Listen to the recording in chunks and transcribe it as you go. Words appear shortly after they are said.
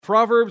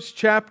Proverbs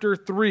chapter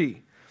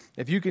 3.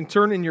 If you can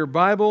turn in your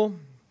Bible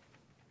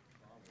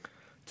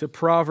to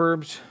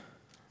Proverbs.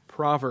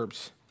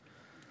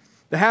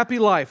 The happy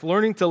life,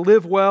 learning to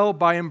live well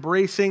by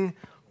embracing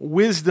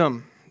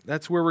wisdom.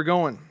 That's where we're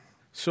going.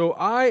 So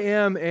I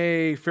am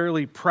a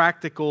fairly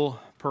practical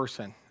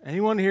person.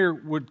 Anyone here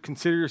would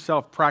consider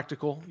yourself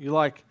practical? You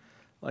like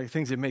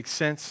things that make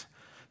sense?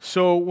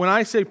 So when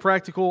I say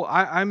practical,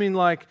 I mean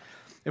like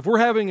if we're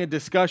having a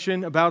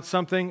discussion about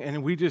something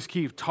and we just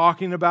keep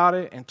talking about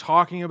it and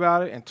talking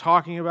about it and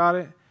talking about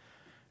it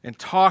and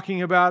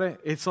talking about it,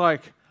 it's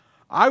like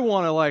I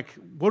want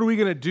to what are we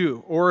going to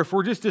do? Or if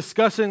we're just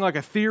discussing like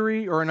a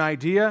theory or an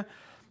idea,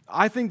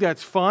 I think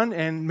that's fun.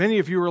 And many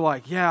of you are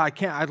like, yeah,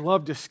 I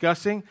love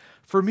discussing.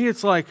 For me,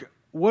 it's like,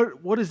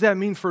 what does that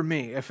mean for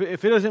me? If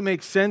it doesn't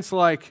make sense,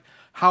 like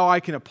how I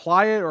can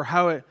apply it or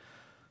how it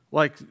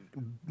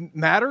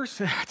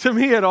matters to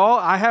me at all,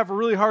 I have a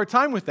really hard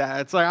time with that.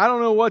 It's like, I don't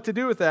know what to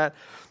do with that.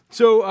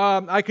 So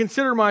I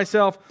consider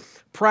myself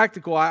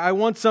practical. I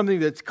want something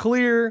that's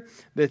clear,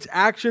 that's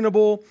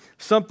actionable,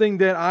 something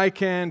that I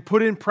can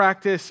put in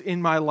practice in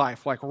my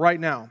life, like right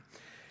now.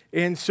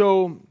 And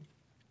so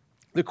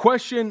the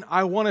question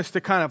I want us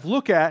to kind of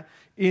look at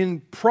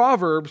in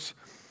Proverbs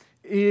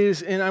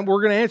is, and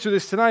we're going to answer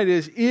this tonight,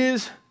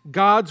 is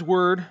God's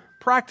Word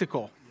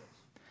practical?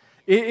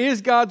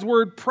 Is God's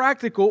Word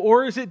practical,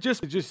 or is it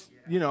just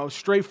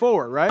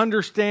straightforward, right?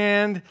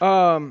 Understand.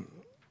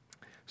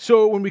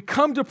 So when we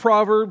come to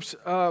Proverbs,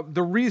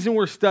 the reason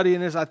we're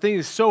studying this, I think,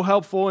 is so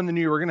helpful in the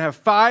new year. We're going to have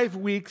 5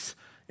 weeks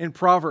in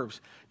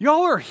Proverbs.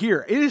 Y'all are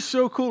here. It is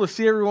so cool to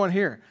see everyone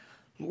here.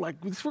 We're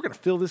going to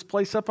fill this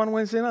place up on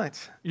Wednesday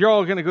nights. You're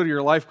all going to go to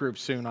your life group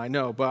soon, I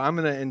know, but I'm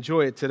going to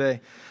enjoy it today.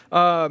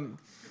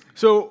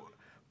 So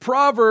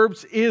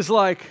Proverbs is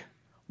like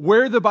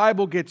where the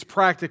Bible gets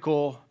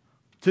practical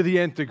to the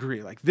nth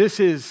degree. Like this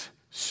is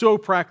so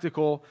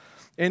practical.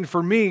 And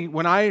for me,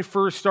 when I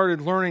first started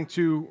learning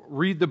to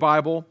read the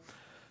Bible,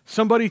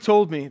 somebody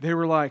told me, they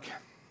were like,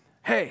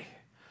 hey,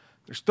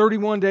 there's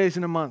 31 days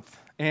in a month.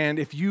 And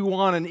if you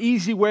want an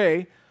easy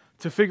way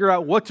to figure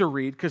out what to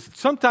read, because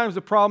sometimes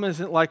the problem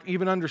isn't like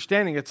even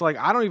understanding. It's like,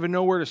 I don't even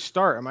know where to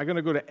start. Am I going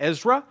to go to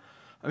Ezra?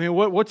 I mean,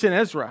 what's in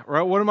Ezra,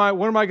 right? What am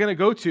I going to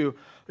go to?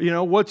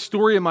 What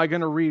story am I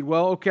going to read?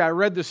 Well, okay, I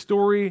read the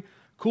story.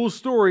 Cool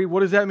story. What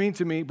does that mean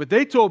to me? But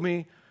they told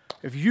me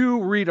if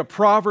you read a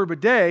proverb a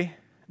day,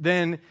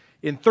 then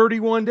in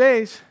 31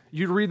 days,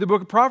 you'd read the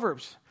book of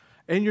Proverbs.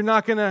 And you're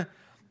not going to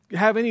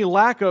have any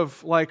lack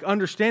of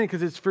understanding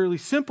because it's fairly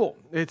simple.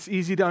 It's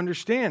easy to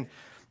understand.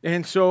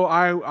 And so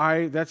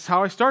that's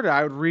how I started.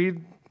 I would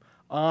read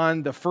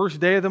on the first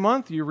day of the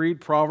month, you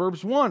read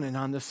Proverbs 1. And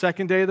on the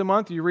second day of the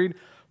month, you read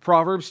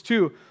Proverbs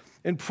 2.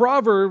 And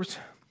Proverbs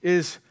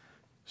is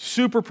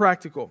super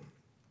practical.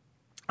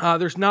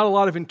 There's not a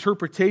lot of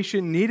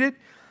interpretation needed.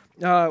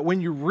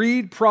 When you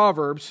read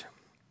Proverbs,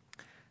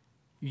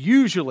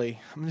 usually,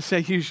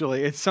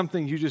 it's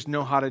something you just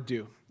know how to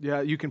do.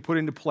 Yeah, you can put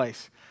into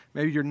place.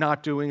 Maybe you're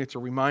not doing, it's a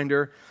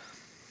reminder.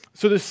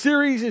 So the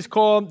series is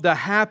called The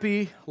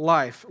Happy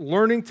Life,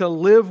 learning to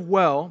live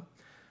well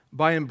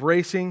by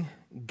embracing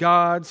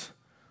God's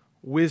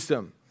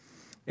wisdom.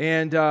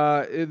 And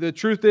the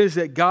truth is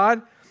that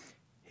God,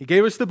 He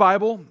gave us the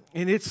Bible,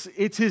 and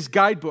it's His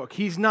guidebook.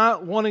 He's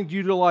not wanting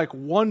you to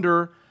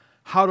wonder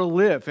how to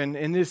live.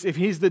 And if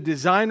He's the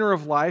designer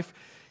of life,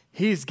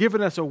 He's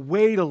given us a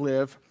way to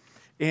live.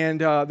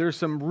 And there's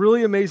some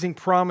really amazing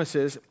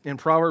promises in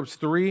Proverbs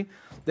 3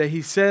 that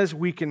He says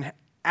we can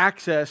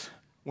access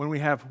when we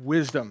have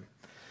wisdom.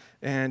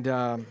 And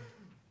all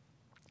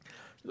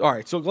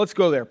right, so let's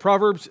go there.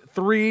 Proverbs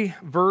 3,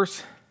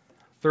 verse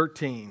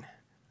 13.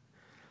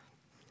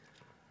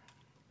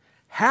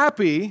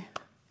 Happy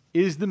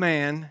is the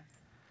man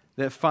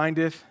that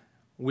findeth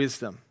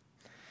wisdom,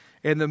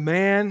 and the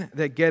man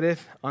that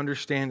getteth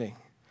understanding.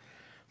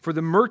 For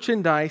the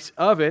merchandise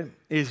of it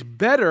is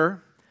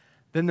better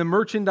than the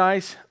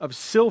merchandise of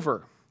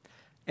silver,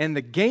 and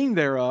the gain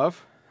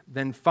thereof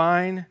than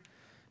fine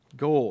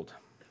gold.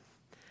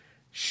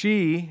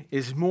 She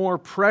is more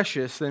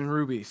precious than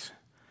rubies,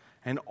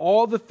 and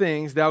all the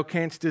things thou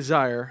canst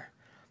desire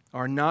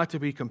are not to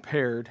be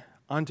compared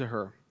unto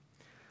her.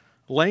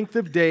 Length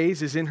of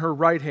days is in her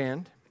right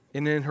hand,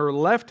 and in her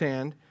left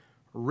hand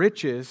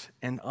riches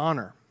and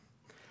honor.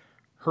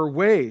 Her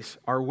ways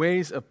are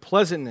ways of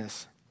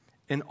pleasantness,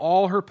 and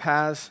all her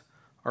paths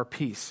are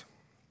peace.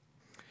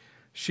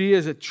 She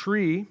is a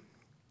tree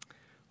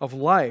of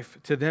life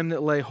to them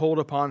that lay hold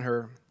upon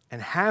her,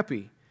 and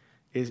happy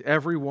is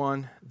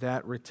everyone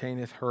that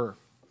retaineth her.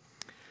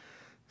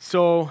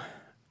 So,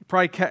 you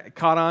probably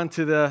caught on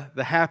to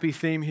the happy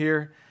theme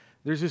here.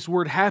 There's this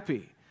word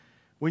happy.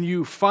 When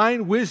you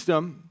find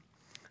wisdom,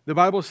 the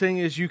Bible is saying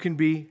is you can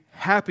be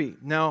happy.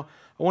 Now,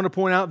 I want to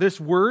point out this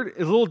word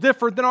is a little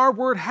different than our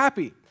word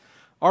happy.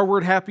 Our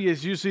word happy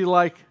is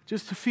usually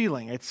just a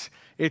feeling. It's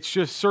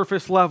just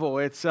surface level.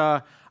 It's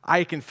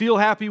I can feel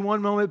happy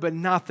one moment, but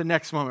not the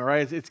next moment,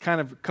 right? It's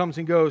kind of comes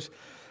and goes.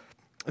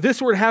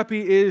 This word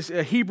happy is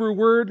a Hebrew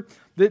word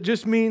that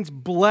just means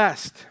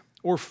blessed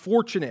or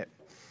fortunate.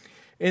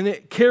 And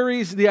it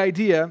carries the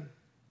idea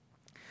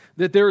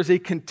that there is a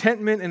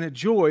contentment and a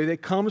joy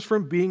that comes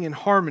from being in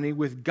harmony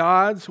with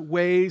God's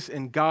ways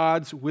and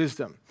God's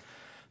wisdom.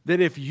 That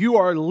if you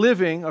are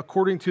living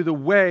according to the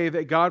way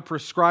that God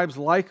prescribes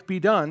life be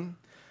done,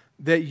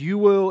 that you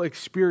will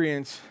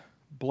experience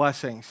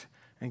blessings.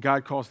 And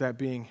God calls that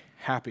being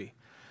happy.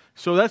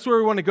 So that's where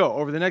we want to go.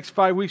 Over the next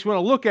 5 weeks, we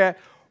want to look at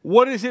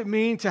what does it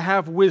mean to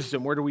have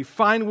wisdom? Where do we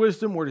find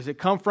wisdom? Where does it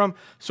come from?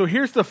 So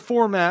here's the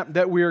format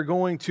that we are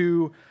going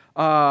to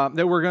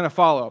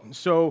follow.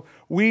 So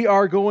we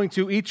are going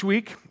to each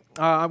week,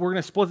 we're going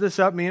to split this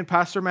up, me and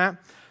Pastor Matt.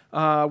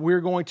 We're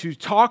going to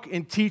talk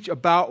and teach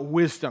about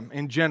wisdom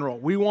in general.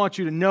 We want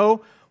you to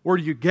know, where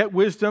do you get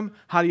wisdom?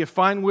 How do you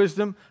find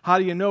wisdom? How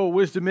do you know what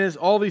wisdom is?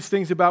 All these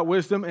things about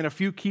wisdom and a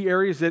few key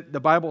areas that the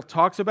Bible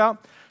talks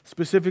about,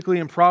 specifically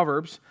in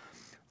Proverbs.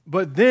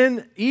 But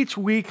then each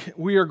week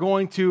we are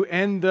going to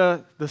end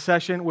the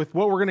session with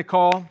what we're going to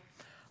call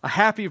a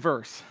happy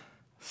verse.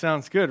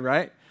 Sounds good,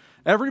 right?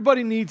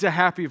 Everybody needs a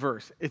happy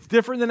verse. It's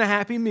different than a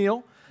happy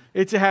meal.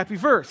 It's a happy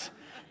verse.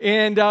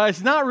 And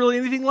it's not really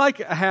anything like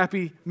a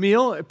happy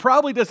meal. It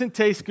probably doesn't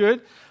taste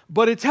good,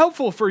 but it's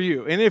helpful for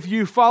you. And if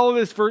you follow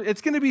this verse,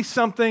 it's going to be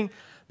something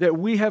that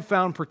we have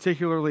found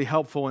particularly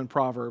helpful in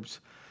Proverbs.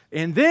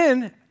 And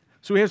then,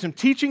 so we have some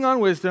teaching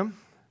on wisdom.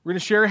 We're going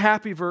to share a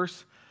happy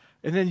verse.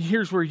 And then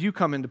here's where you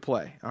come into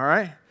play, all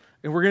right?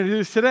 And we're going to do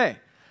this today.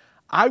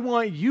 I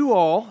want you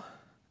all,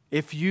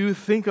 if you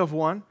think of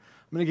one,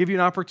 I'm going to give you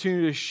an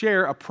opportunity to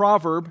share a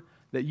proverb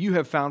that you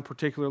have found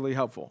particularly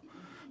helpful.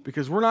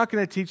 Because we're not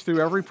going to teach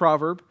through every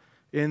proverb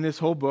in this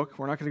whole book.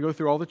 We're not going to go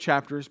through all the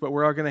chapters, but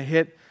we're going to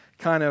hit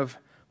kind of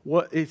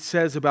what it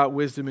says about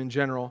wisdom in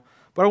general.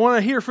 But I want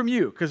to hear from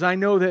you, because I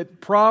know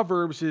that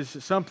Proverbs is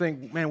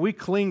something, man, we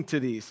cling to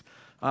these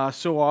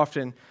so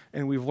often,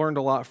 and we've learned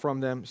a lot from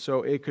them,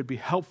 so it could be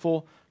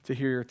helpful to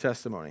hear your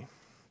testimony.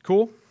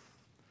 Cool?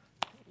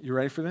 You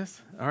ready for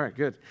this? All right,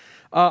 good.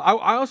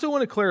 I also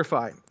want to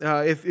clarify,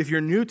 if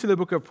you're new to the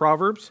book of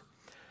Proverbs,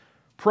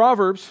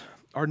 Proverbs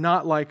are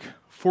not like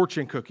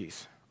fortune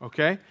cookies,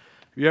 okay?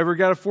 You ever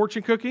got a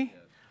fortune cookie?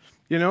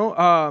 You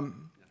know,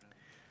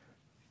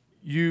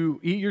 you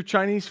eat your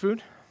Chinese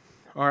food,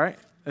 all right?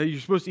 You're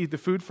supposed to eat the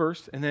food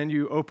first, and then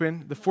you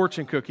open the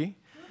fortune cookie.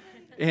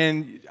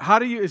 And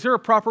is there a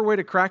proper way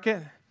to crack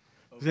it?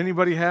 Does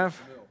anybody have?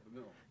 The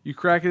middle. You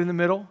crack it in the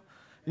middle,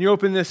 and you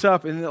open this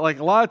up, and like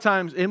a lot of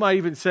times, it might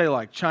even say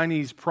like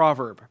Chinese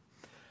proverb.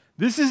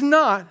 This is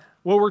not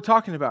what we're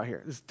talking about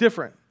here. It's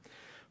different.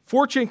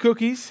 Fortune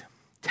cookies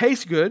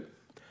taste good,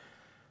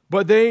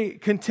 but they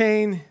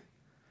contain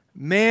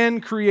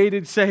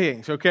man-created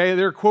sayings, okay?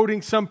 They're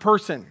quoting some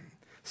person,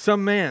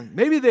 some man.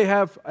 Maybe they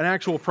have an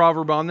actual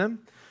proverb on them,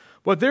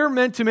 but they're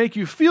meant to make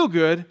you feel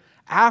good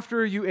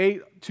after you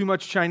ate too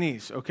much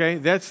Chinese, okay?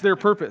 That's their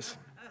purpose.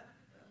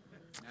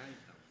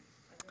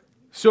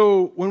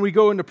 So when we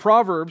go into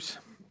Proverbs,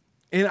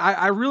 and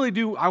I really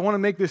do, I want to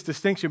make this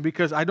distinction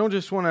because I don't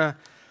just want to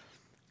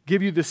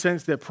give you the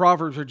sense that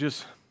Proverbs are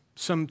just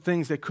some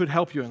things that could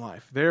help you in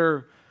life.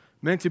 They're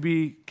meant to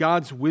be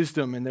God's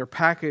wisdom, and they're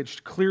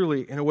packaged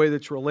clearly in a way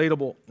that's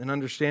relatable and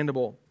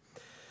understandable.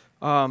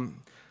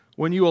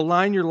 When you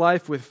align your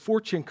life with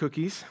fortune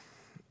cookies,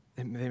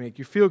 they make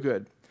you feel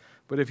good.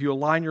 But if you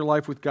align your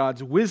life with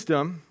God's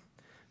wisdom,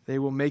 they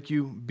will make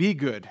you be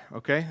good,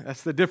 okay?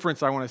 That's the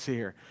difference I want to see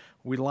here.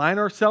 We line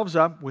ourselves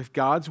up with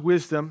God's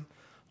wisdom,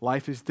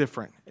 life is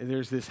different.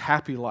 There's this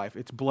happy life.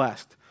 It's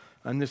blessed.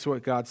 And this is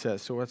what God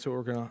says. So that's what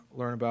we're going to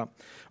learn about.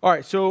 All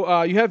right,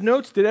 so you have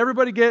notes. Did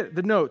everybody get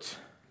the notes?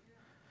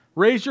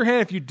 Raise your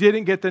hand if you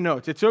didn't get the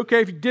notes. It's okay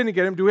if you didn't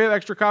get them. Do we have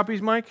extra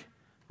copies, Mike?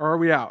 Or are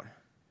we out?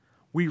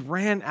 We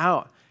ran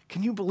out.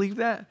 Can you believe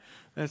that?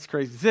 That's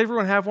crazy. Does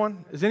everyone have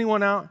one? Is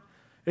anyone out?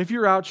 If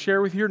you're out,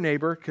 share with your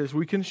neighbor, because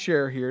we can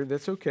share here.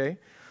 That's okay.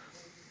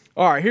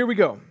 All right, here we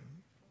go.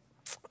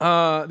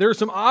 There are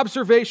some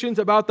observations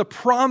about the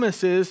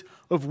promises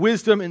of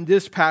wisdom in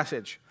this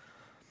passage.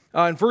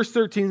 In verse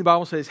 13, the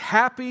Bible says,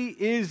 "Happy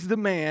is the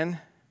man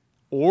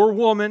or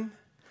woman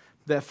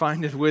that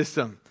findeth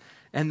wisdom,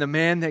 and the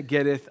man that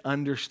getteth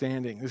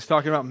understanding." This is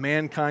talking about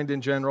mankind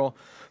in general.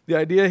 The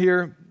idea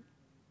here,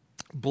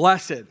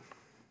 blessed.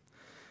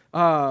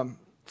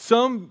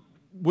 Some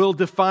will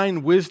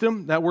define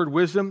wisdom, that word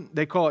wisdom,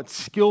 they call it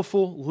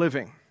skillful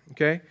living,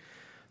 okay?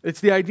 It's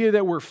the idea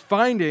that we're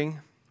finding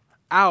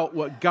out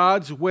what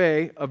God's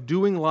way of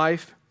doing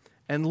life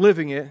and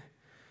living it,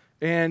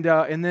 and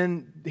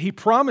then He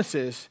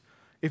promises,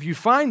 if you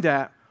find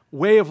that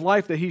way of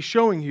life that He's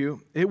showing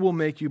you, it will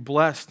make you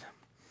blessed.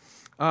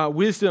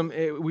 Wisdom,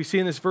 we see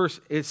in this verse,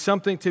 is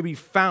something to be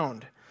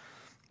found.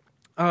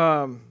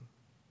 I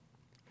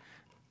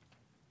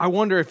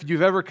wonder if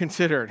you've ever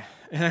considered,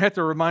 and I have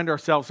to remind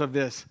ourselves of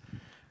this,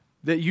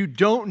 that you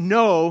don't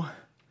know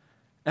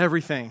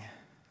everything.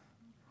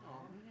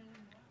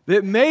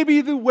 That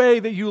maybe the way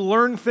that you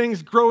learned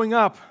things growing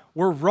up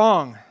were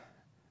wrong.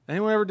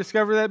 Anyone ever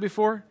discovered that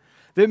before?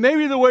 That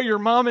maybe the way your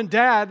mom and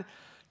dad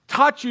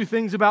taught you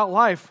things about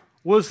life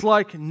was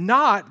like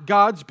not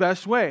God's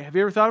best way. Have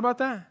you ever thought about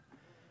that?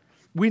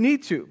 We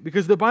need to,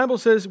 because the Bible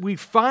says we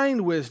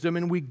find wisdom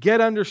and we get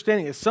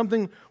understanding. It's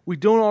something we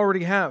don't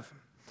already have.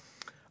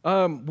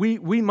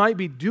 We might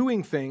be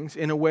doing things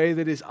in a way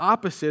that is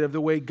opposite of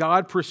the way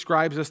God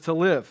prescribes us to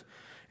live.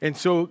 And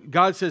so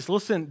God says,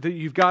 listen,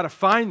 you've got to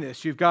find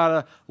this. You've got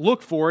to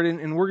look for it,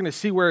 and we're going to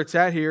see where it's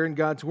at here in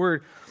God's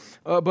Word.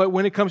 But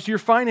when it comes to your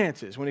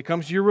finances, when it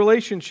comes to your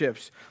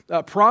relationships,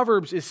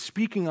 Proverbs is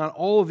speaking on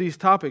all of these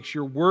topics: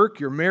 your work,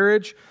 your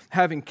marriage,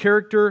 having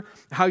character,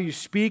 how you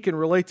speak and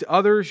relate to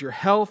others, your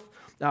health,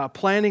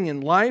 planning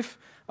in life.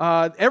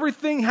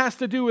 Everything has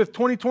to do with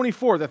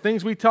 2024. The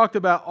things we talked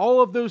about,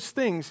 all of those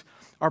things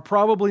are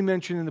probably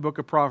mentioned in the book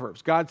of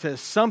Proverbs. God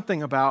says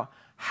something about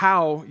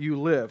how you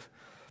live.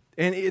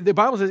 And the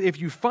Bible says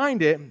if you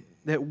find it,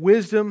 that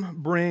wisdom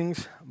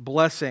brings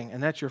blessing.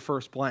 And that's your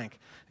first blank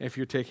if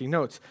you're taking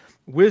notes.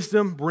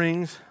 Wisdom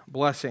brings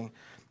blessing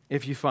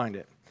if you find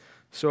it.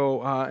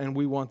 So, and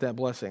we want that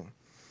blessing.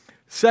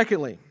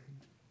 Secondly,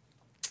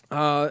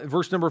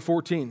 verse number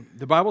 14,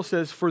 the Bible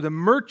says, for the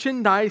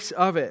merchandise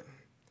of it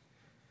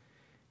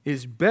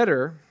is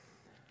better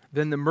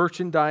than the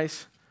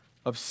merchandise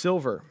of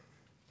silver,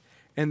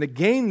 and the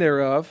gain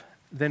thereof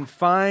than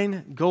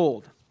fine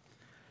gold.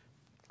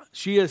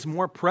 She is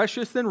more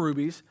precious than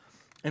rubies,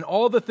 and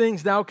all the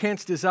things thou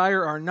canst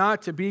desire are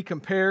not to be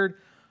compared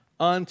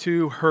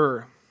unto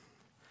her.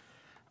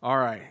 All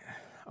right,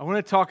 I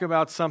want to talk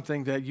about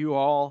something that you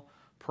all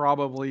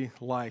probably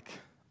like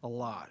a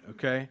lot,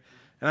 okay?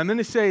 And I'm going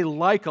to say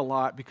like a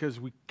lot because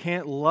we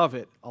can't love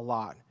it a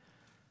lot,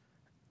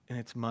 and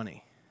it's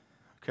money,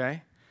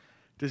 okay?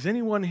 Does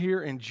anyone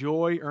here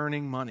enjoy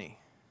earning money?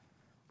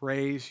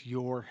 Raise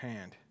your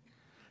hand.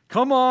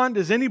 Come on,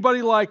 does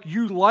anybody like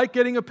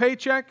getting a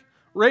paycheck?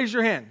 Raise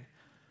your hand.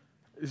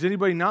 Does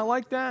anybody not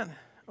like that?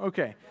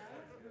 Okay.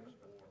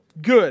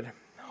 Good.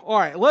 All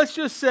right, let's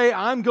just say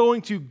I'm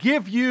going to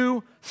give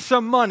you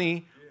some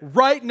money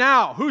right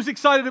now. Who's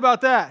excited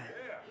about that?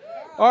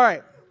 All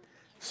right.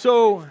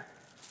 So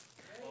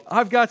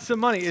I've got some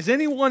money. Is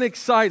anyone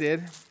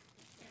excited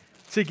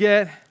to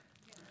get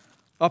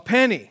a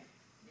penny?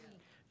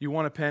 You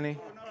want a penny?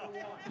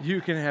 You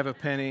can have a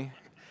penny.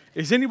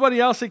 Is anybody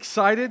else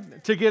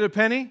excited to get a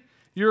penny?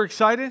 You're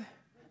excited?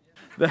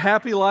 The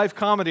Happy Life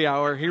Comedy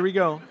Hour. Here we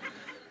go.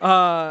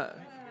 All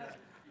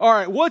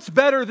right, what's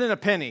better than a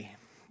penny?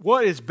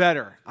 What is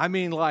better? I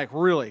mean, like,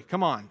 really,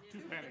 come on.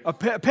 A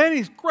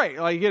penny's great.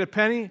 Like, you get a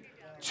penny,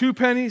 2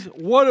 pennies.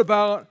 What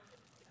about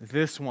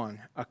this one?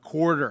 A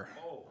quarter.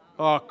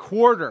 A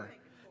quarter.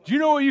 Do you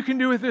know what you can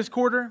do with this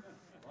quarter?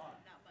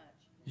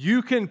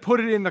 You can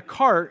put it in the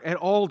cart at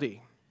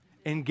Aldi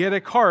and get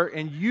a cart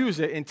and use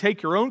it and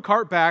take your own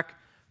cart back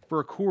for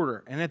a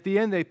quarter. And at the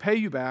end, they pay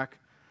you back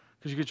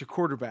because you get your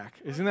quarter back.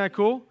 Isn't that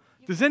cool?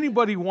 Does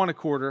anybody want a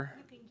quarter?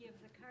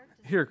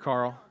 Here,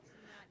 Carl.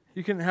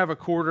 You can have a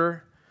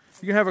quarter.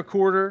 You can have a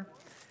quarter.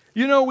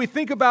 You know, we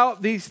think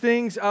about these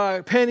things,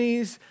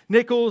 pennies,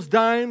 nickels,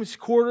 dimes,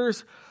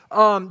 quarters.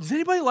 Does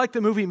anybody like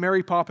the movie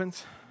Mary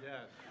Poppins? Yes.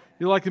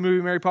 You like the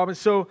movie Mary Poppins?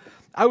 So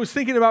I was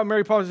thinking about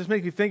Mary Poppins. This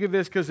makes me think of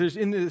this because there's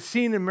in the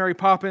scene in Mary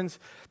Poppins,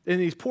 and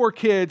these poor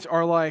kids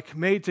are like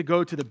made to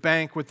go to the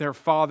bank with their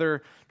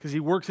father because he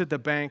works at the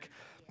bank,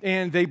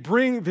 and they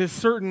bring this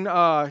certain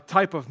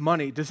type of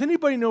money. Does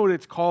anybody know what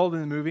it's called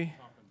in the movie?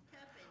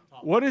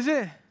 What is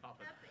it?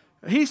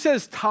 He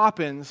says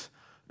toppins.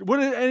 What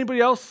does anybody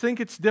else think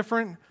it's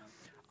different?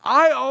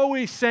 I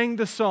always sang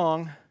the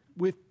song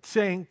with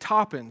saying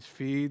toppins.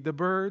 Feed the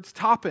birds.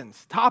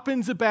 Toppins.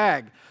 Toppins a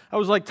bag. I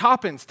was like,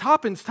 toppins,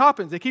 toppins,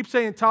 toppins. They keep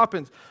saying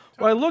toppins.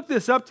 Well, I looked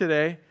this up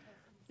today.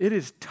 It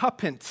is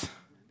tuppence.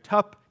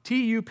 Tuppence.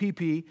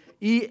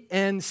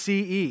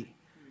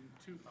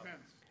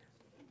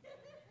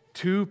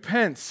 2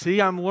 pence.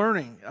 See, I'm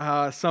learning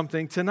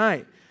something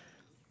tonight.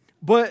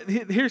 But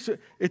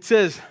it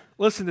says,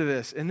 listen to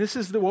this, and this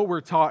is what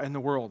we're taught in the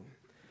world,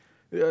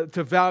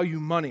 to value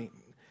money.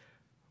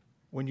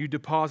 When you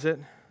deposit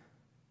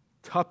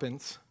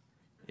tuppence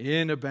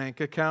in a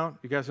bank account,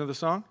 you guys know the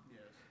song?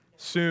 Yes.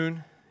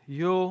 Soon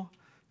you'll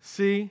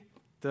see,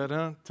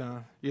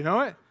 da-da-da. You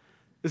know it?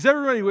 Is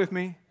everybody with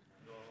me?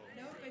 No.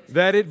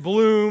 That it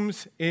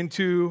blooms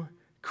into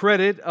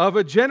credit of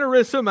a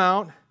generous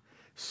amount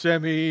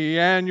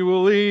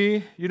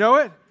semi-annually. You know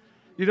it?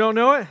 You don't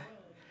know it?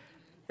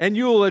 And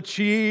you'll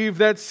achieve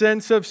that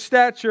sense of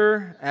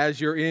stature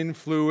as your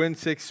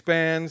influence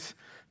expands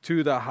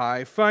to the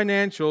high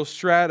financial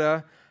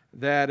strata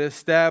that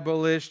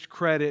established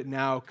credit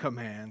now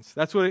commands.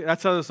 That's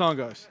how the song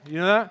goes. You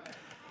know that?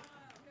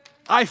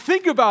 I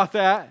think about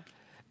that,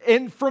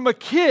 and from a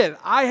kid,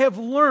 I have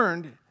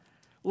learned,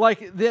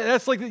 like,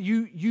 that's like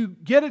you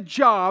get a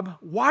job.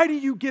 Why do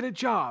you get a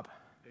job?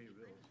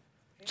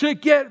 To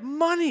get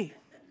money,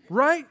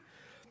 right?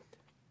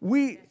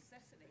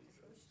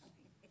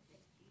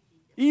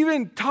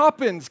 Even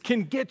toppins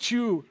can get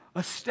you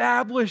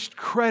established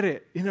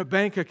credit in a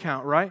bank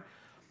account, right?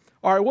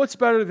 All right, what's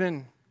better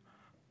than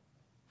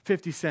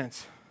 50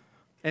 cents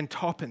and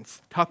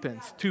tuppence,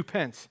 2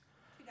 pence?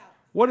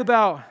 What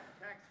about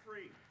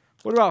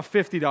What about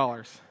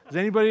 $50? Is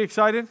anybody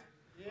excited?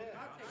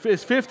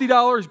 Is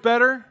 $50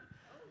 better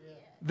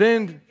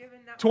than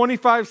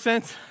 25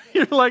 cents?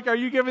 You're like, are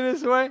you giving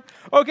this away?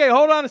 Okay,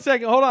 hold on a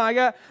second. Hold on. I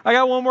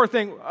got one more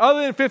thing.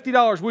 Other than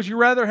 $50, would you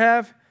rather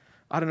have,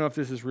 I don't know if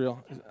this is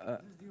real.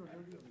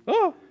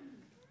 What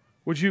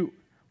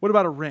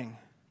about a ring?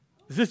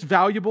 Is this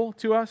valuable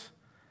to us?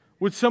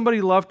 Would somebody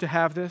love to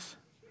have this?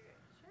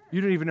 You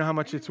don't even know how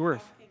much it's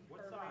worth.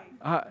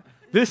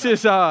 This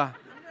is, we're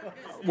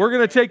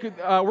going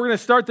to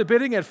start the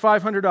bidding at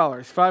 $500.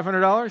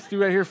 $500?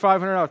 Do I hear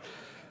 $500?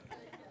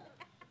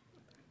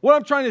 What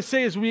I'm trying to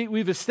say is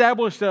we've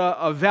established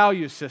a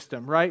value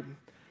system, right?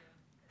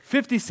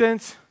 50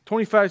 cents,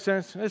 25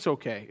 cents, it's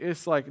okay.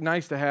 It's like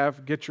nice to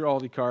have, get your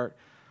Aldi cart.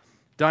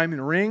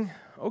 Diamond ring,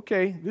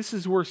 okay, this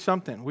is worth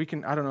something.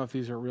 I don't know if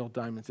these are real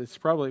diamonds. It's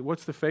probably,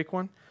 what's the fake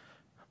one?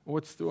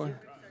 What's the one?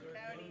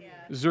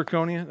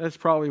 Zirconia. That's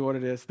probably what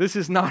it is. This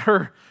is not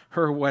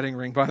her wedding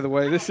ring, by the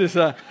way. This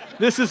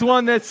is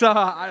one that's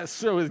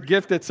a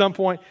gift at some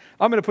point.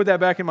 I'm going to put that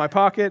back in my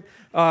pocket.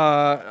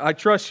 I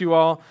trust you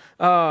all.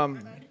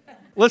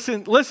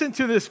 Listen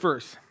to this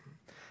verse.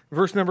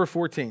 Verse number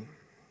 14.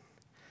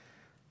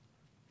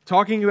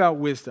 Talking about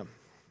wisdom.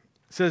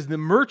 It says, the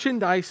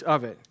merchandise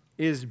of it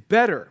is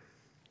better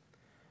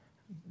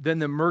than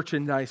the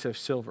merchandise of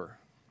silver.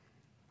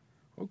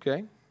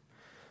 Okay.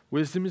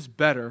 Wisdom is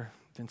better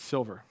than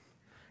silver.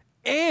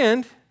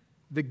 And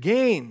the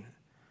gain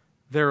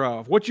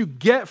thereof. What you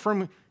get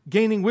from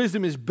gaining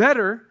wisdom is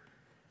better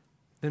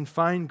than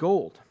fine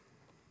gold.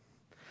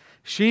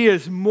 She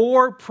is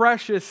more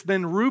precious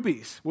than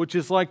rubies, which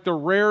is like the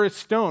rarest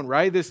stone,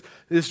 right?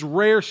 This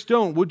rare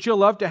stone. Would you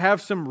love to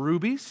have some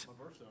rubies?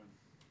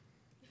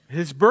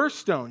 His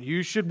birthstone.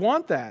 You should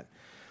want that.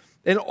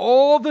 And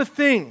all the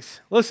things,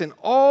 listen,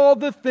 all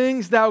the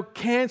things thou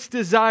canst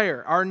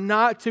desire are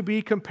not to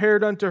be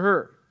compared unto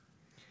her.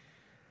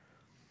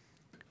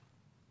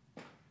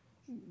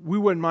 We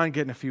wouldn't mind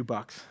getting a few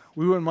bucks.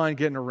 We wouldn't mind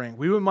getting a ring.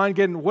 We wouldn't mind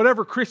getting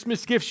whatever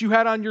Christmas gifts you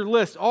had on your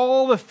list,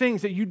 all the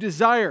things that you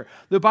desire.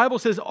 The Bible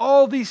says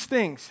all these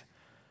things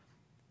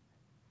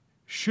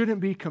shouldn't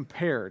be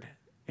compared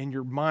in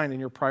your mind and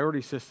your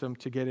priority system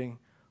to getting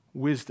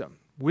wisdom.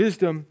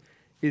 Wisdom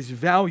is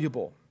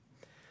valuable.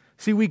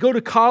 See, we go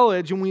to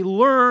college and we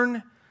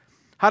learn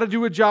how to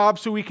do a job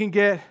so we can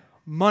get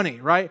money,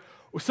 right?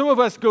 Some of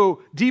us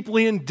go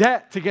deeply in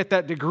debt to get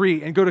that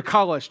degree and go to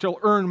college to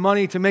earn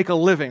money to make a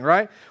living,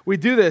 right? We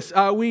do this.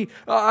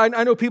 I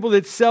know people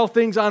that sell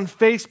things on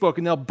Facebook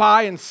and they'll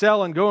buy and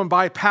sell and go and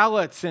buy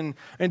pallets and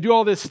do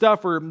all this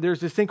stuff. Or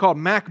there's this thing called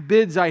Mac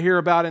Bids I hear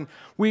about. And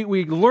we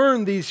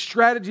learn these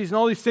strategies and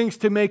all these things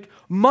to make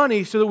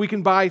money so that we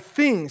can buy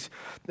things.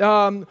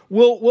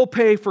 We'll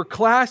pay for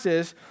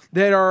classes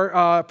that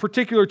are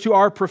particular to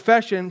our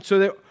profession so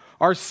that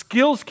our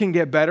skills can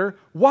get better.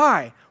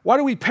 Why? Why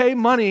do we pay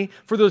money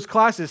for those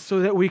classes?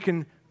 So that we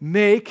can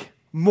make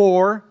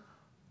more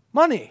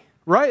money,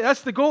 right?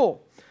 That's the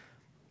goal.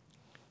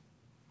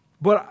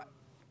 But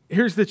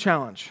here's the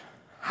challenge.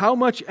 How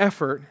much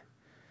effort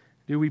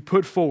do we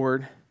put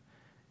forward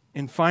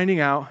in finding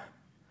out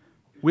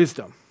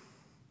wisdom?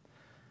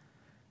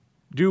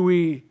 Do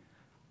we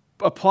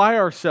apply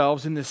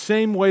ourselves in the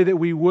same way that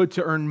we would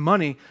to earn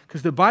money?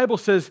 Because the Bible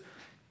says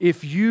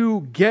if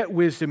you get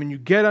wisdom and you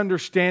get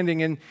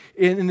understanding and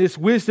in this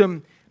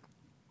wisdom,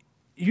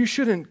 you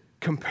shouldn't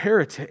compare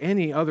it to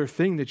any other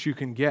thing that you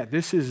can get.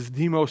 This is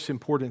the most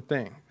important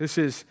thing. This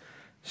is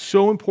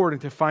so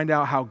important to find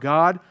out how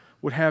God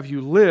would have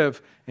you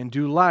live and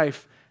do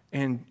life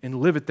and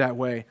live it that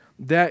way.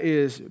 That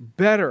is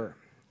better,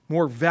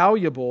 more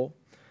valuable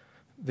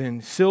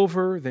than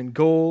silver, than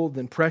gold,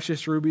 than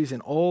precious rubies,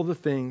 and all the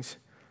things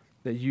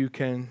that you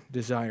can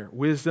desire.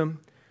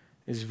 Wisdom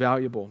is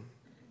valuable.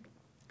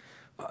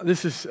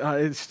 This is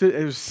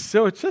it's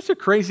such a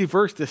crazy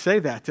verse to say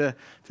that, to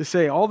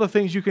say all the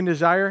things you can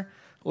desire.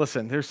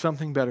 Listen, there's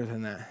something better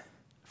than that.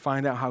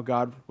 Find out how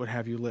God would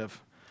have you live.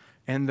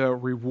 And the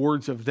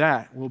rewards of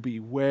that will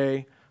be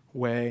way,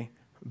 way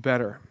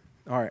better.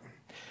 All right.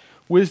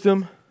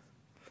 Wisdom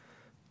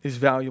is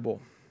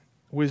valuable.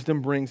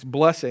 Wisdom brings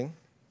blessing.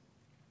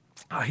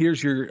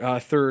 Here's your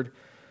third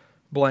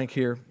blank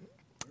here.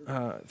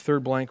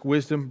 Third blank,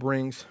 wisdom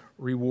brings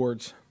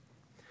rewards.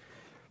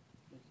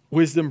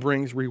 Wisdom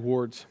brings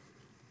rewards.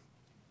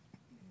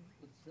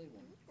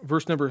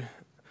 Verse number,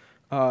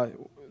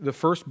 the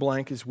first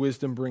blank is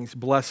wisdom brings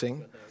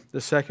blessing.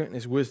 The second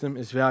is wisdom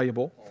is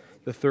valuable.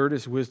 The third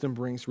is wisdom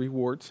brings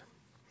rewards.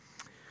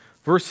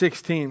 Verse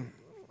 16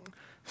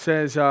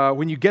 says,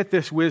 when you get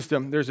this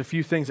wisdom, there's a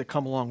few things that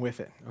come along with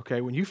it.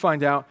 Okay, when you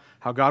find out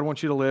how God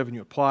wants you to live and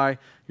you apply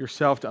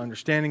yourself to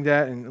understanding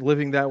that and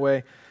living that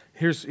way,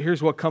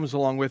 here's what comes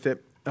along with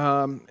it.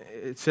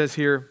 It says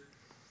here,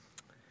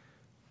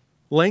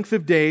 length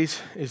of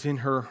days is in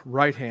her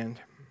right hand,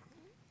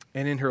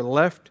 and in her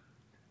left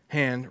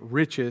hand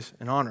riches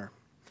and honor.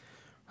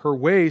 Her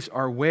ways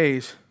are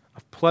ways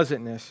of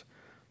pleasantness,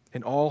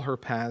 and all her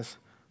paths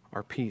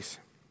are peace.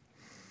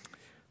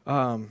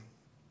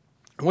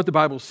 What the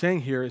Bible is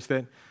saying here is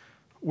that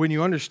when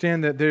you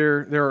understand that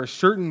there are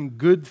certain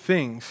good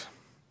things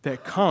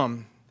that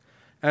come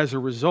as a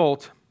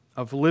result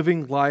of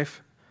living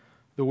life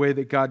the way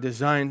that God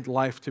designed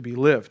life to be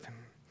lived.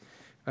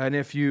 And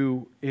if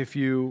you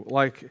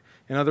like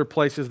in other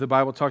places, the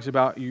Bible talks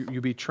about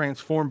you be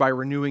transformed by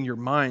renewing your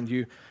mind.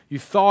 You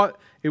thought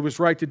it was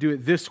right to do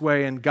it this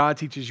way, and God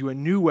teaches you a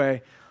new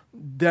way.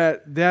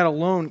 That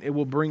alone, it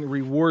will bring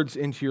rewards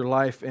into your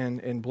life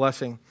and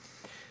blessing.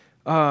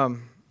 I've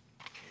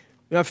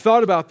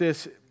thought about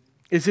this.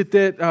 Is it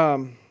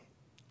that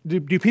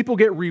do people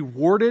get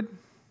rewarded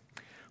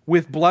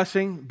with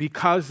blessing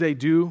because they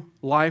do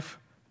life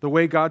the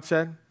way God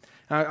said?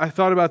 I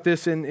thought about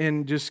this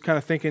in just kind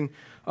of thinking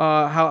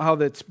how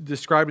that's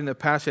described in the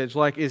passage.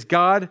 Like, is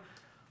God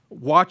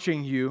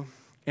watching you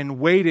and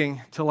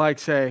waiting to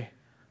say,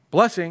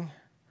 blessing,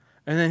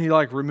 and then he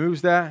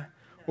removes that?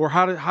 Or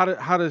how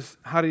does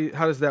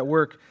that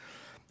work?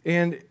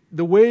 And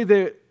the way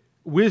that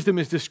wisdom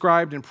is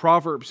described in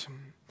Proverbs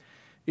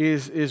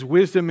is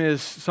wisdom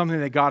is something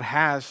that God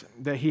has,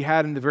 that he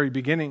had in the very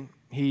beginning.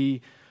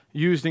 He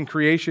used in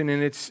creation,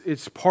 and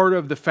it's part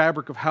of the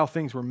fabric of how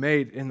things were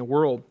made in the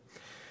world.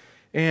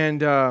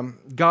 And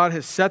God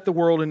has set the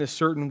world in a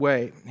certain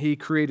way. He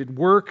created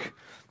work,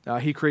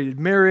 he created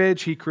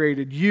marriage, he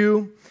created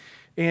you,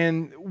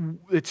 and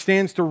it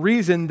stands to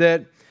reason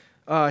that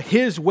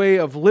his way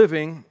of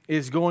living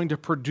is going to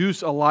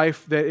produce a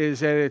life that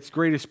is at its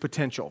greatest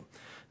potential.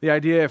 The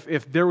idea,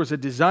 if there was a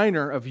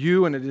designer of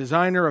you and a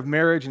designer of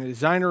marriage and a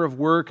designer of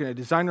work and a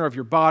designer of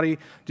your body,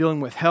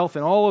 dealing with health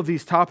and all of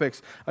these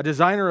topics, a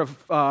designer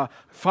of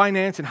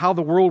finance and how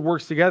the world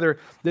works together,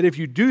 that if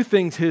you do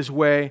things his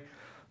way,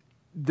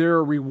 there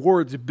are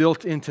rewards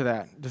built into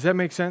that. Does that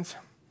make sense?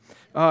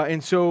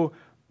 And so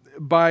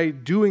by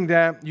doing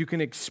that, you can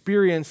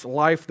experience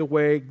life the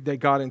way that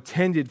God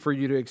intended for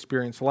you to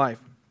experience life.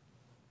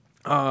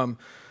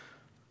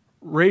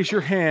 Raise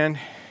your hand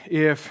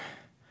if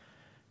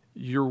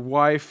your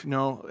wife,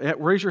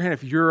 raise your hand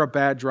if you're a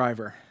bad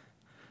driver.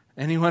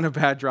 Anyone a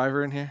bad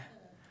driver in here?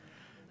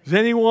 Is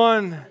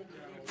anyone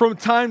from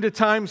time to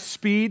time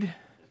speed?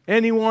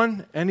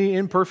 Anyone? Any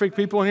imperfect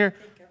people in here?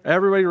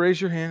 Everybody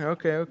raise your hand.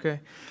 Okay.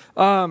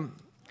 Kind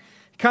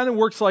of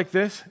works like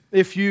this.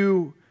 If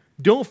you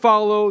don't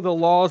follow the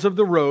laws of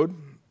the road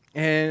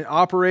and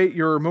operate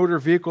your motor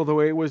vehicle the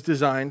way it was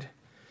designed,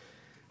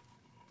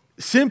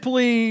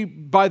 simply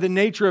by the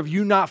nature of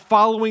you not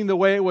following the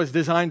way it was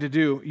designed to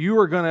do, you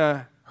are going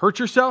to hurt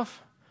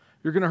yourself.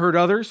 You're going to hurt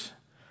others.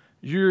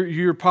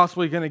 You're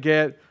possibly going to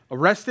get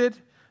arrested.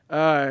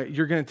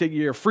 You're going to take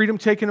your freedom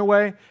taken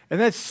away. And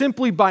that's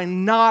simply by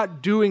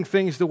not doing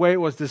things the way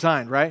it was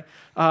designed, right?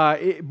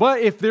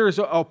 But if there's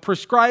a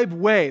prescribed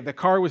way the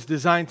car was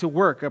designed to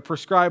work, a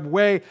prescribed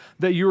way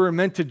that you were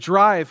meant to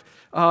drive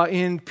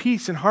in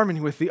peace and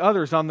harmony with the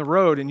others on the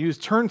road and use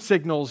turn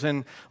signals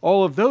and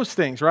all of those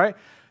things, right?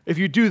 If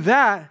you do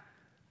that,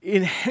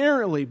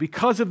 inherently,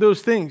 because of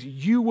those things,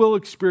 you will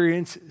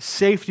experience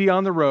safety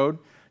on the road,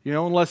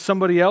 unless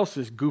somebody else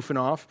is goofing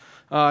off,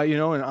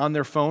 and on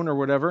their phone or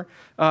whatever.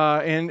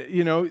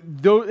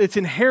 It's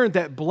inherent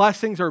that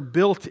blessings are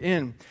built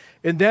in.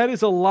 And that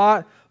is a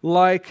lot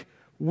like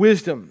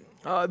wisdom.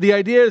 The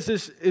idea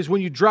is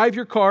when you drive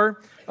your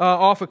car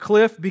off a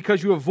cliff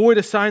because you avoid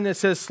a sign that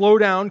says slow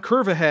down,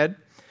 curve ahead,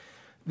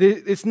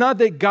 it's not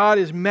that God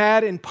is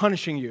mad and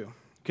punishing you,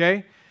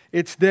 okay?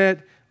 It's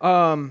that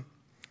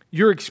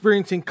you're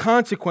experiencing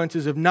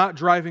consequences of not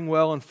driving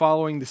well and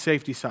following the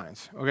safety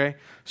signs, okay?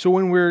 So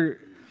I'm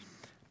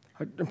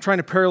trying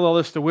to parallel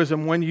this to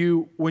wisdom. When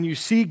you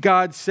see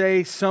God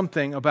say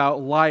something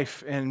about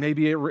life, and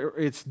maybe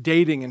it's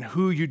dating and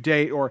who you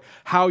date, or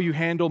how you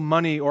handle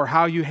money, or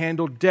how you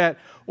handle debt,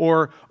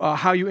 or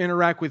how you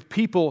interact with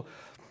people,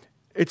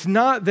 it's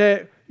not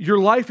that your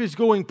life is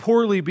going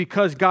poorly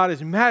because God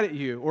is mad at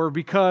you, or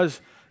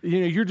because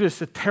you're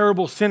just a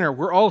terrible sinner.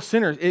 We're all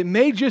sinners. It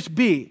may just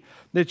be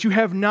that you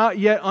have not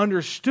yet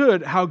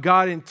understood how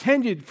God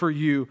intended for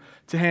you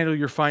to handle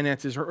your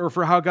finances, or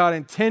for how God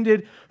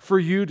intended for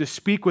you to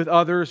speak with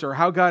others, or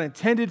how God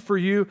intended for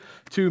you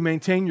to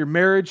maintain your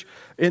marriage,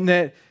 in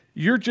that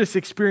you're just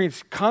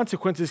experiencing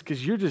consequences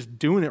because you're just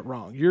doing it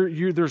wrong.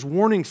 There's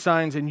warning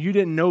signs and you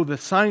didn't know the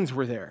signs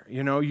were there.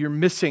 You're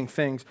missing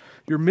things.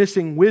 You're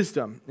missing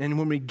wisdom. And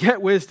when we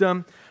get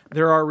wisdom,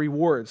 there are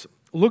rewards.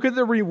 Look at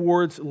the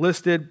rewards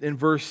listed in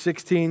verse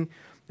 16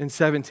 and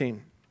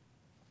 17.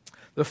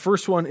 The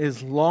first one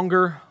is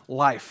longer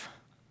life.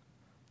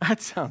 That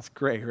sounds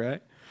great,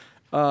 right?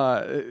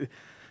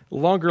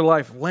 Longer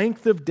life.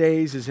 Length of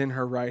days is in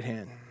her right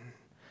hand.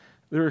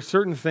 There are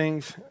certain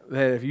things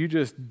that if you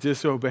just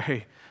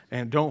disobey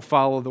and don't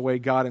follow the way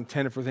God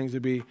intended for things to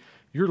be,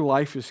 your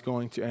life is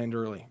going to end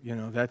early.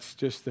 That's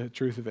just the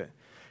truth of it.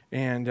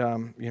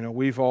 And,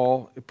 we've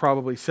all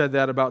probably said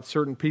that about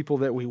certain people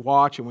that we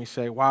watch, and we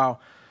say, wow,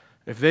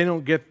 if they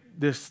don't get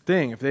this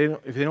thing, if they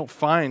don't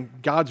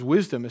find God's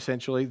wisdom,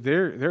 essentially,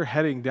 they're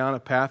heading down a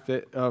path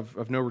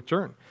of no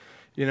return.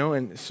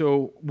 And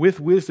so with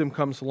wisdom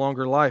comes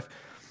longer life.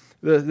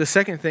 The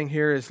second thing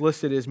here is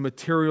listed as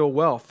material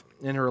wealth.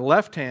 In her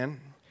left hand,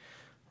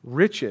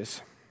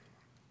 riches.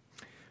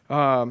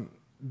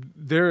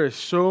 There is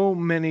so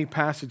many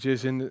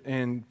passages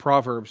in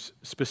Proverbs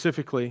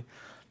specifically,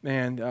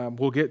 and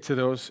we'll get to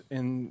those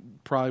in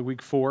probably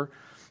week 4,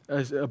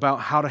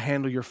 about how to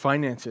handle your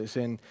finances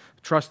and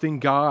trusting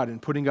God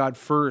and putting God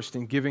first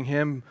and giving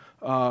Him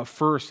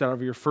first out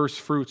of your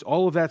first fruits.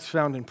 All of that's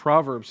found in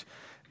Proverbs.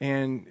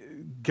 And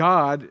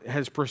God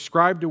has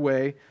prescribed a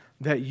way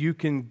that you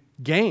can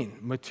gain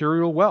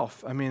material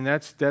wealth. I mean,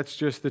 that's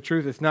just the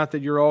truth. It's not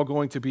that you're all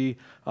going to be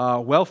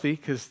wealthy,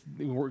 because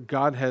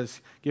God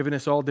has given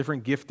us all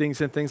different giftings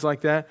and things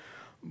like that.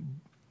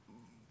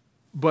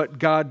 But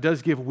God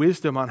does give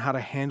wisdom on how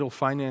to handle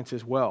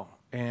finances well,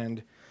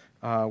 and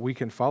we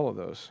can follow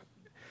those.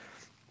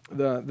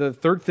 The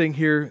third thing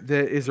here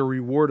that is a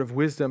reward of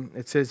wisdom,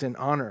 it says in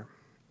honor,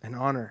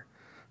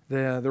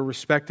 the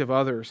respect of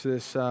others,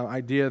 this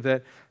idea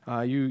that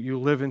you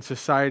live in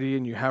society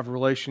and you have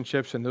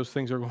relationships and those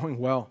things are going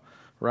well,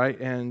 right?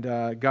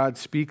 And God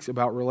speaks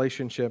about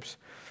relationships.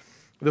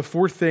 The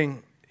fourth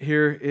thing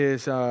here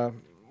is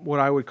what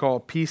I would call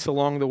peace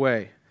along the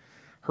way.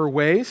 Her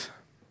ways,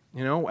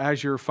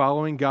 as you're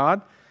following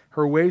God,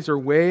 her ways are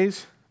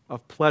ways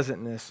of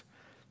pleasantness,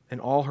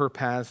 and all her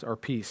paths are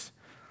peace.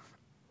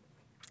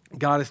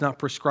 God is not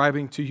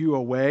prescribing to you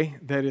a way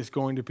that is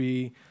going to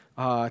be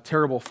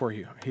terrible for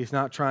you. He's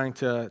not trying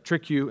to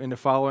trick you into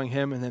following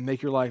Him and then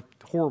make your life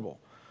horrible.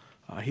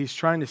 He's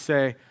trying to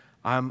say,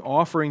 I'm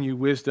offering you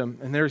wisdom.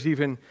 And there's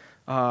even,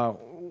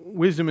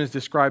 wisdom is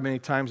described many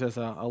times as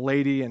a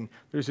lady, and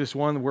there's this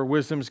one where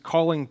wisdom's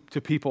calling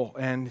to people,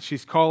 and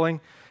she's calling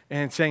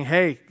and saying,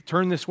 hey,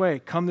 turn this way,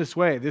 come this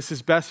way, this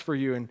is best for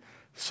you. And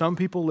some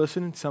people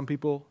listen and some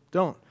people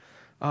don't.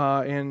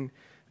 And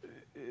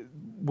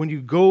when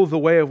you go the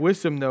way of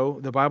wisdom, though,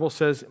 the Bible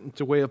says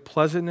it's a way of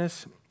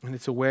pleasantness, and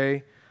it's a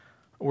way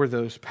where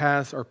those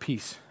paths are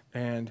peace.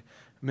 And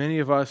many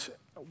of us,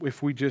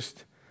 if we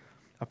just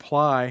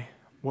apply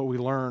what we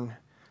learn,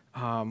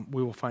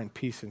 we will find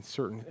peace in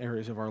certain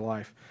areas of our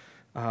life.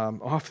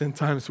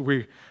 Oftentimes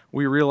we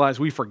realize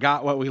we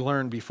forgot what we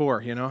learned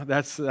before.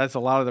 That's a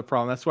lot of the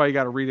problem. That's why you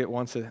got to read it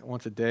once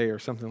a day or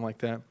something like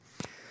that.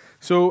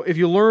 So if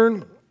you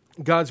learn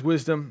God's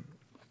wisdom,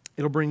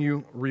 it'll bring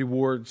you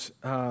rewards.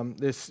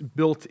 This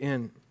built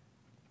in.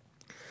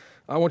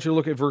 I want you to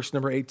look at verse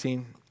number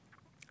 18.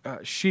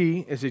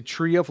 She is a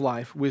tree of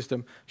life,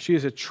 wisdom. She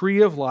is a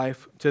tree of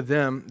life to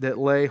them that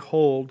lay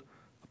hold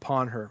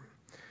upon her.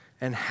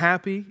 And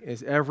happy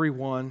is every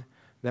one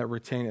that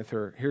retaineth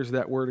her. Here's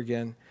that word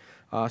again.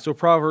 So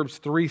Proverbs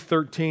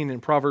 3:13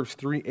 and Proverbs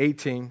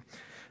 3:18,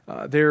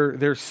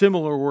 they're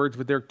similar words,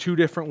 but they're two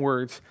different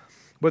words.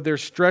 But they're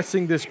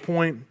stressing this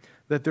point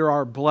that there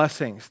are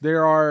blessings.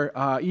 There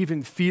are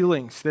even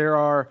feelings. There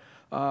are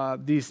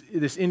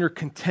this inner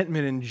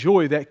contentment and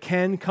joy that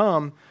can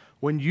come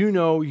when you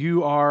know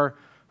you are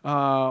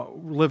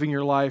living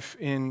your life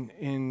on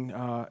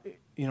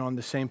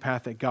the same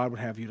path that God would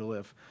have you to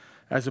live,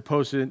 as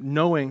opposed to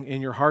knowing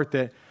in your heart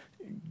that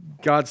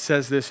God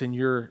says this and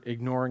you're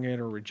ignoring it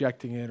or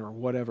rejecting it or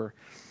whatever.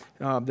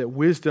 That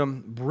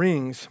wisdom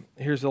brings,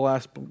 here's the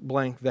last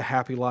blank, the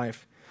happy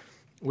life.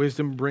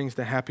 Wisdom brings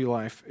the happy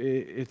life.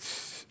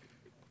 It's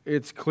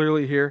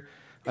clearly here.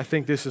 I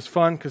think this is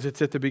fun because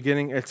it's at the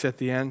beginning, it's at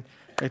the end.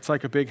 It's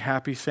like a big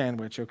happy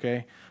sandwich,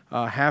 okay?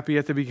 Happy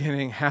at the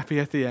beginning, happy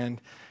at the end.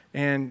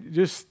 And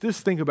just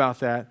think about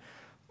that.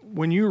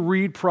 When you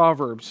read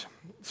Proverbs,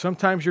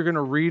 sometimes you're going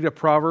to read a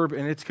proverb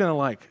and it's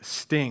going to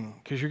sting,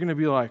 because you're going to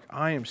be like,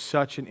 I am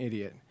such an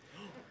idiot.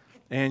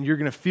 And you're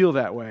going to feel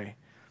that way.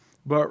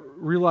 But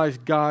realize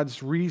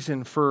God's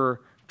reason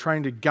for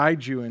trying to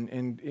guide you,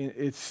 and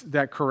it's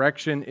that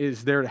correction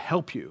is there to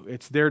help you.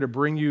 It's there to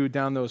bring you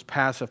down those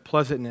paths of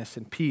pleasantness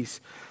and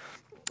peace.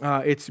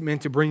 It's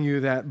meant to bring you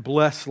that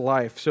blessed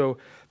life. So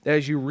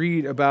as you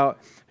read about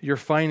your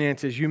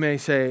finances, you may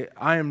say,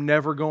 I am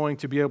never going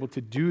to be able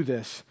to do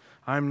this.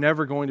 I'm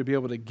never going to be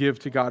able to give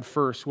to God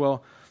first.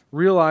 Well,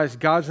 realize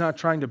God's not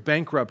trying to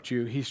bankrupt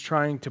you. He's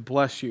trying to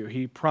bless you.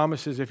 He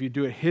promises if you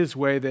do it His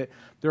way that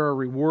there are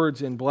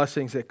rewards and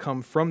blessings that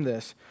come from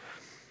this.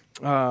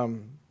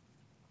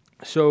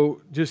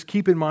 So just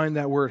keep in mind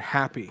that word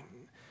happy.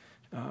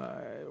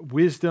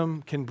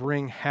 Wisdom can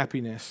bring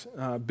happiness,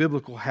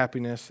 biblical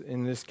happiness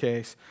in this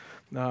case,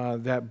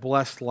 that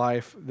blessed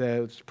life,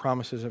 those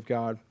promises of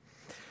God.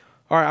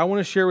 All right, I want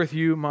to share with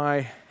you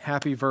my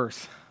happy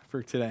verse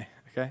for today,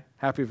 okay?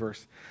 Happy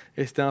verse.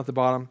 It's down at the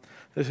bottom.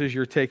 This is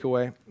your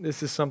takeaway.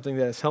 This is something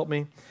that has helped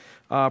me.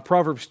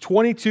 Proverbs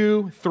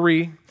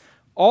 22:3.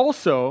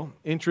 Also,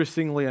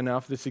 interestingly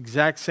enough, this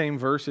exact same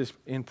verse is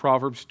in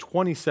Proverbs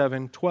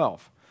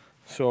 27:12.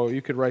 So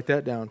you could write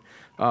that down.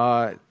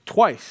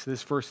 Twice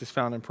this verse is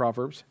found in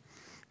Proverbs.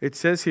 It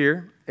says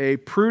here, a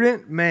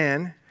prudent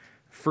man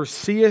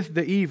foreseeth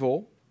the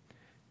evil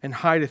and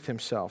hideth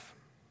himself.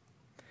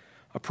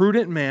 A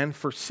prudent man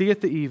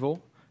foreseeth the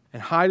evil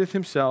and hideth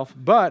himself,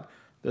 but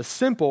the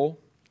simple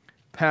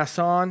pass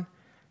on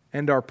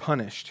and are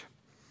punished.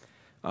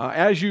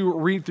 As you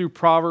read through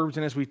Proverbs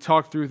and as we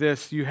talk through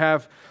this, you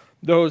have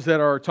those that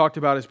are talked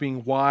about as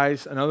being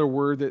wise. Another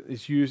word that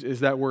is used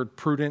is that word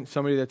prudent,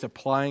 somebody that's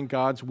applying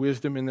God's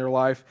wisdom in their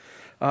life.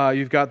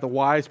 You've got the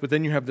wise, but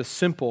then you have the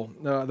simple.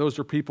 Those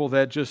are people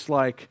that just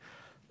like,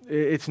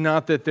 it's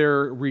not that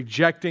they're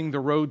rejecting the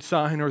road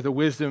sign or the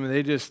wisdom,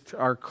 they just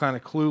are kind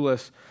of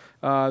clueless.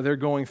 They're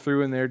going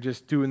through and they're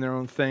just doing their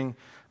own thing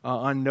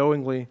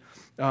unknowingly.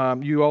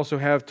 You also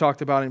have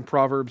talked about in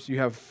Proverbs, you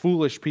have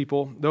foolish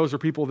people. Those are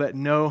people that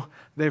know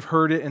they've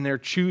heard it and they're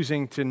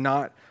choosing to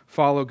not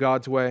follow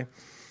God's way.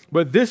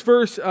 But this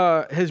verse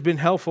has been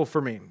helpful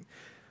for me.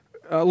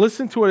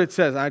 Listen to what it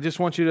says. I just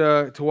want you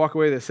to walk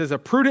away with this. It says, a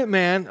prudent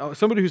man,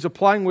 somebody who's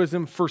applying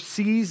wisdom,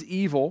 foresees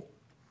evil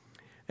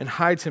and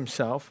hides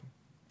himself.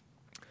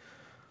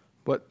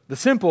 But the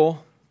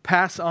simple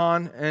pass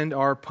on and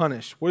are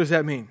punished. What does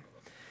that mean?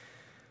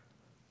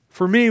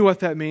 For me,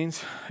 what that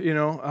means,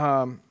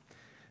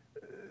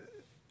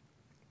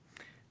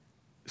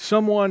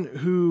 someone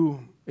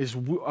who is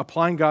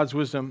applying God's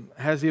wisdom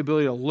has the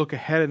ability to look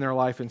ahead in their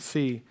life and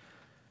see,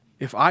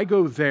 if I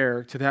go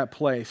there to that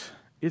place,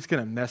 it's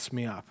going to mess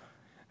me up.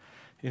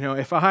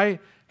 If I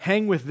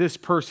hang with this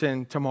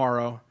person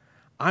tomorrow,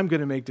 I'm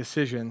going to make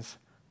decisions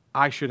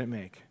I shouldn't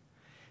make.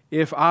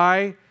 If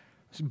I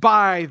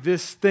buy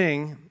this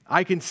thing,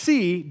 I can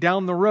see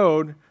down the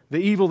road the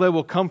evil that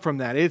will come from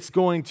that. It's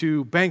going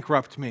to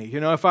bankrupt me.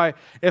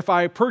 If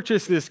I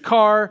purchase this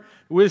car,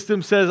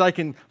 wisdom says I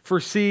can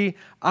foresee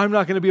I'm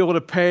not going to be able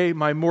to pay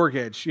my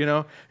mortgage.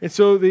 And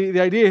so the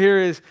idea here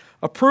is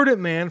a prudent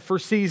man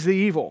foresees the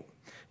evil.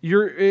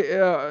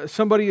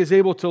 Somebody is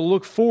able to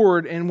look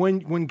forward, and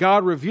when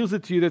God reveals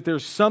it to you that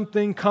there's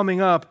something coming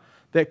up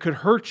that could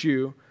hurt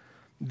you,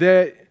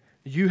 that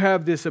you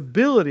have this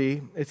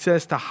ability, it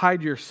says, to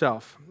hide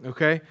yourself,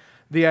 okay?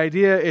 The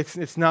idea,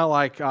 it's not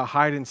like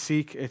hide and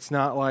seek. It's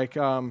not like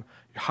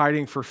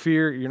hiding for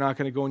fear. You're not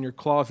going to go in your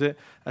closet.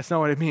 That's not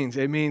what it means.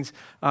 It means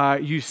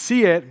you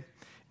see it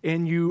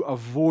and you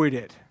avoid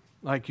it,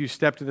 like you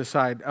step to the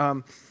side.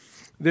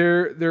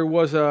 There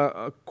was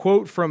a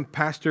quote from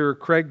Pastor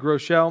Craig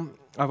Groeschel.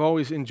 I've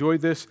always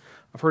enjoyed this.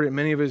 I've heard it in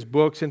many of his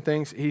books and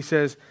things. He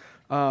says,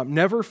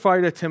 never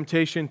fight a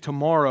temptation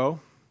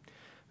tomorrow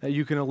that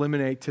you can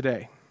eliminate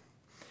today.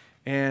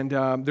 And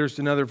there's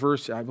another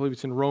verse, I believe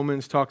it's in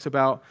Romans, talks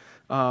about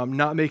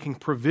not making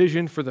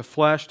provision for the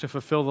flesh to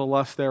fulfill the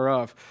lust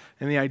thereof.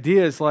 And the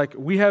idea is like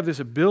we have this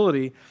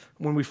ability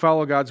when we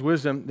follow God's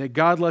wisdom that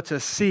God lets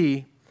us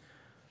see,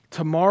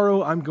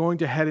 tomorrow I'm going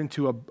to head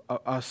into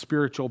a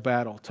spiritual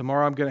battle.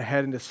 Tomorrow I'm going to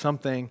head into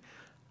something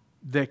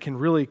that can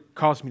really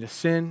cause me to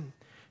sin.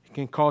 It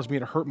can cause me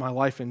to hurt my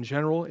life in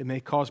general. It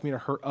may cause me to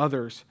hurt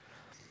others.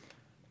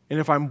 And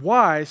if I'm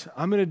wise,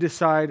 I'm going to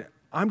decide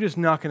I'm just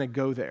not going to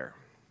go there.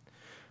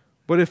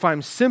 But if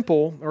I'm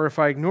simple, or if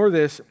I ignore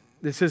this,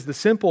 it says the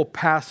simple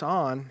pass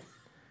on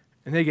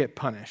and they get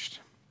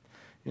punished.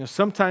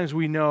 Sometimes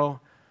we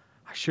know,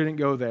 I shouldn't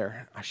go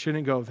there. I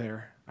shouldn't go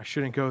there. I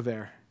shouldn't go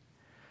there.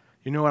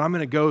 You know what? I'm going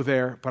to go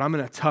there, but I'm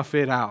going to tough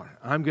it out.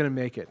 I'm going to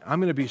make it. I'm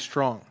going to be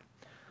strong.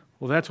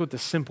 Well, that's what the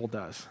simple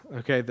does.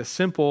 Okay, the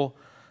simple,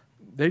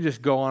 they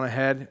just go on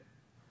ahead.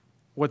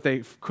 What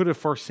they could have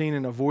foreseen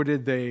and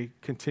avoided, they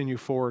continue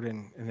forward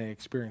and they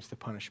experience the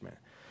punishment.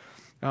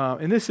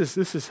 And this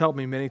has helped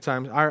me many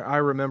times. I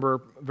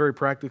remember, very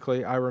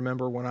practically,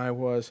 when I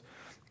was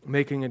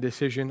making a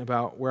decision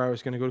about where I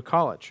was going to go to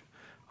college.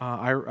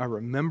 I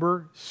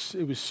remember,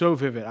 it was so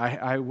vivid.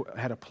 I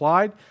had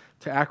applied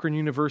to Akron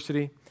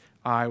University.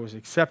 I was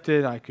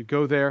accepted. I could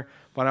go there.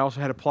 But I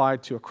also had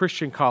applied to a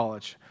Christian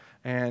college.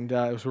 And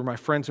it was where my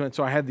friends went.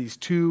 So I had these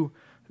two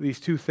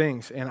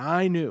things. And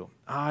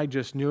I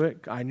just knew it.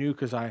 I knew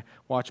because I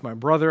watched my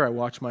brother. I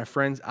watched my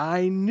friends.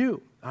 I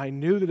knew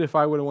that if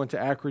I would have went to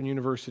Akron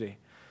University,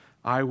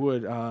 I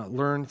would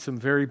learn some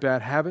very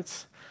bad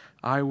habits.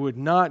 I would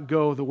not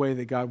go the way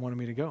that God wanted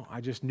me to go.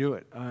 I just knew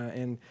it.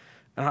 And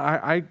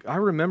I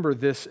remember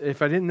this.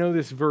 If I didn't know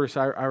this verse,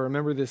 I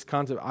remember this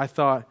concept. I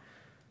thought,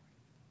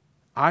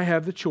 I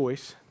have the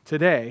choice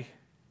today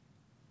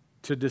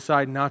to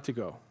decide not to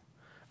go.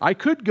 I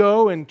could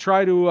go and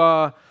try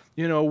to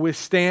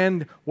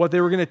withstand what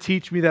they were going to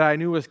teach me that I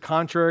knew was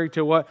contrary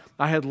to what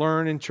I had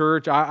learned in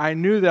church. I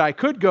knew that I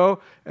could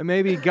go, and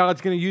maybe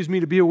God's going to use me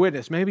to be a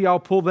witness. Maybe I'll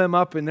pull them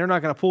up, and they're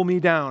not going to pull me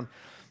down.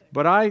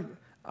 But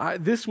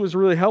this was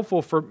really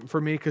helpful for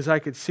me because I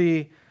could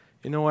see,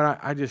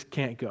 I just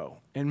can't go.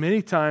 And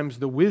many times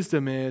the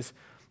wisdom is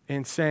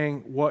in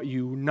saying what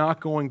you're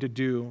not going to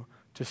do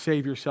to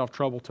save yourself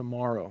trouble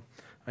tomorrow.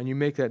 And you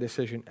make that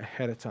decision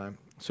ahead of time.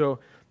 So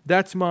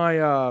that's my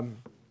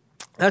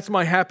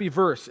happy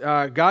verse.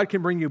 God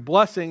can bring you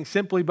blessing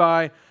simply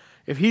by,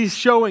 if He's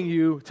showing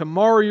you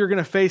tomorrow you're going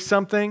to face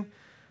something,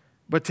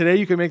 but today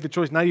you can make the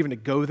choice not even to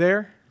go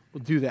there,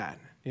 well, do that.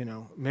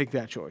 Make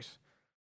that choice.